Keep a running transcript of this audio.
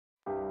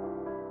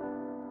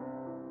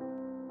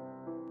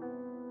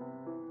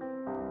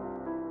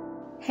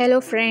Hello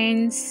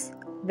friends,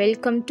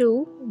 welcome to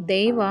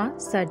Deiva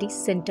Study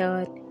Center.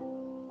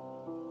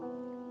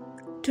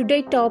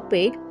 Today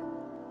topic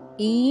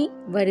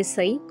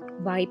வரிசை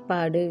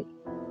வாய்ப்பாடு.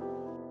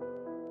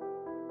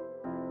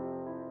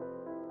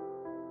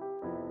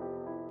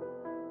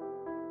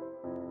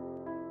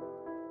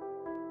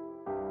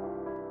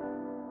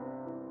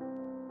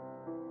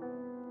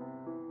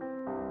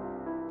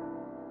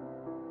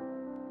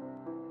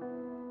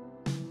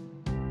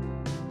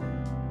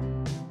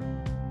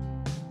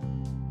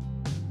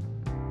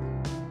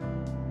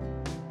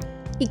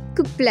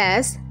 இக்கு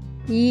plus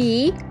ஈ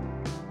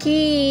key.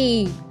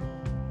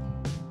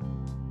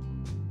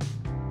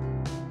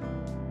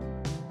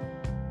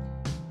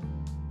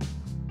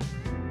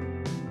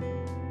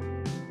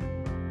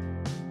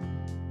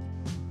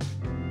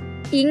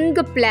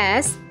 இங்கு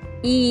plus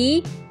ஈ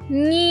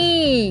நீ.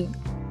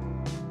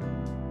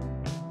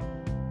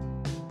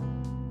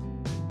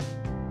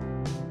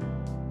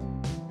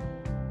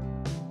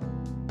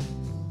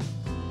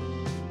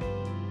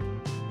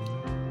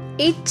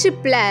 இச்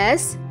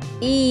plus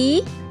ஈ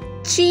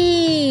சீ.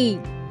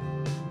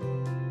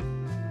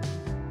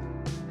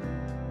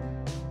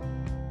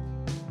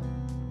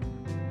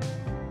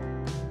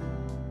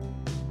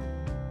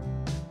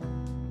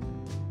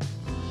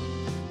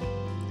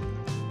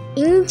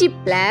 இஞ்சி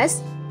plus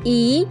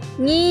ஈ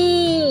நீ.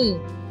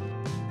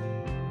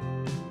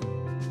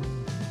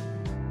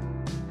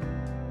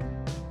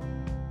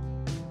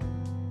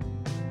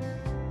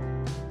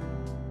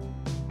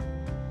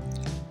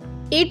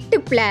 It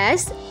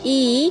plus E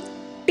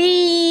T.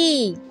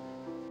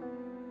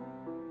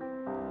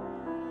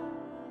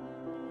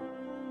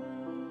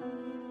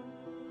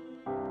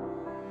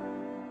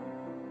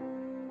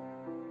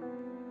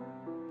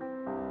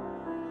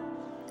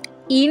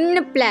 In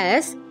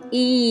plus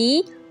ஈ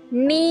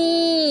நீ.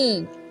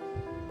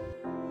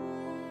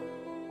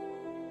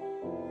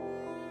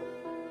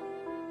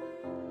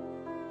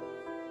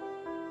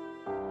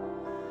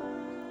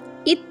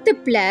 இத்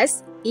plus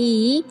ஈ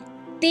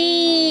தீ.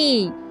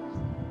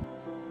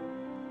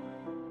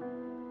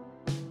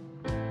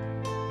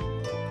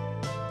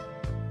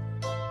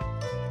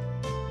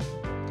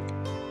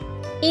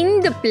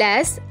 இந்து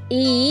plus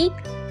ஈ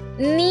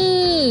நீ.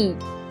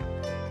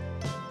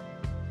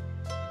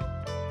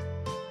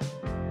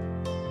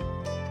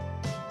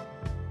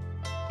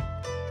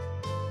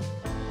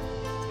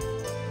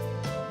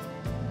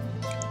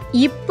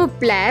 இப்பு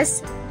plus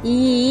ஈ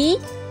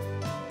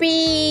பீ.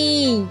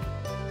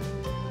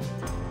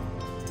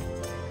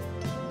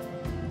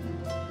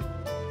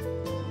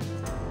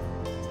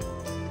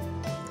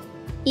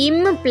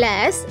 இம்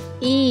plus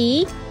ஈ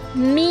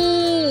மீ.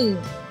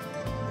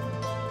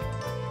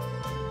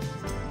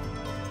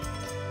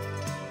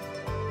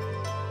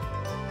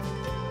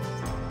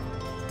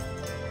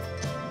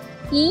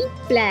 இ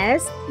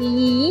plus ஈ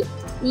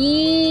ஈ.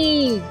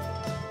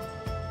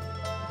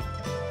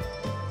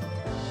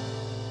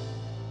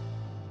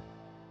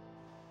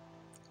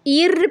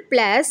 இர்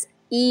plus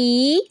ஈ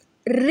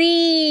ரீ.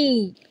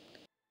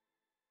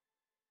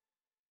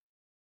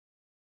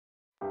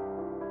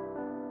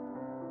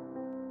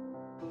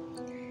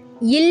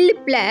 இல்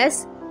plus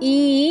ஈ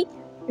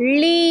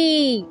லீ.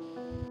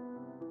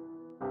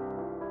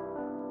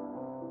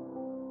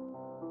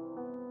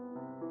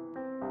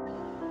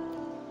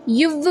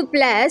 யுவ்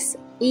plus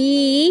ஈ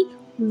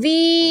வீ.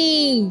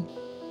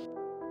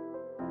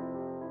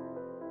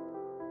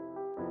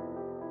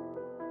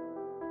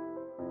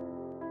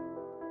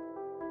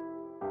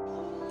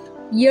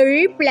 எள்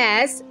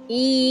plus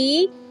ஈ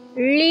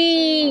லீ.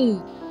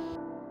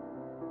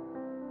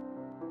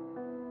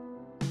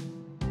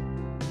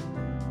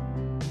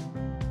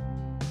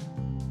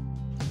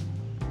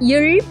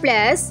 இள்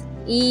plus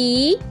ஈ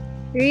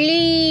லீ.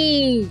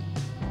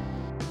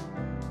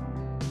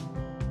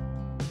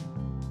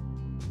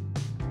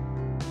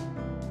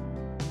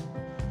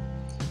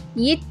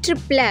 இற்று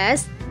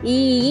plus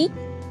ஈ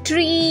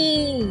ட்ரீ.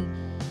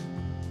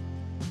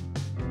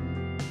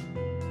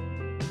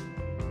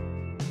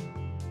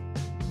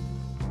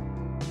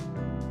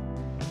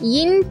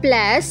 இன்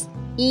plus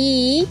ஈ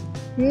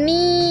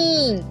நீ.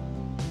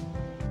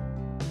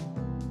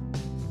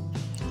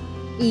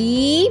 ஈ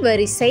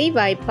வரிசை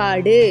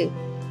வாய்ப்பாடு.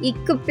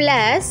 இக்கு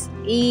plus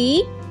ஈ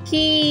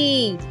கீ.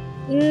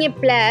 இங்கு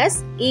plus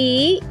ஈ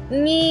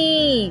நீ.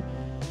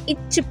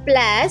 இச்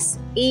plus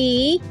ஈ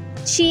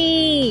சீ.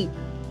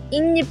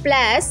 இஞ்சு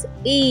plus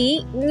ஈ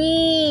நீ.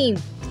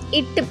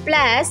 It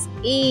plus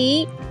E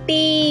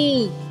T.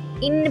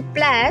 In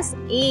plus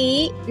ஈ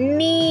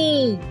நீ.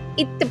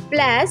 இத்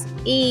plus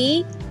ஈ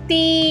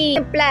தீ.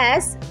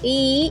 plus ஈ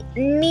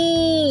நீ.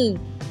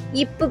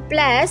 இப்பு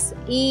plus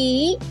ஈ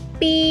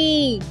பீ.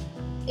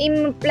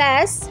 இம்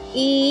plus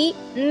ஈ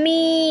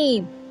மீ.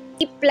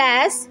 இ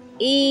plus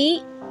ஈ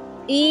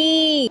ஈ.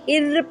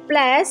 இர்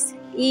plus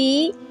ஈ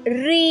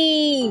ரீ.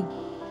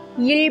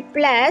 இல்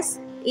plus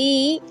ஈ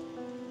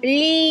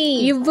லீ.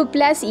 இவ்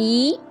plus ஈ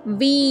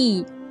வீ.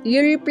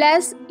 இல்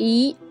plus ஈ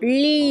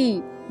லீ.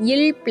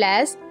 இல்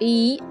plus ஈ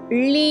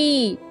லீ.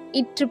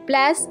 இற்று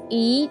plus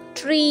E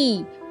tree.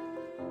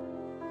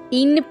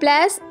 In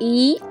plus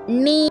E,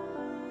 ni.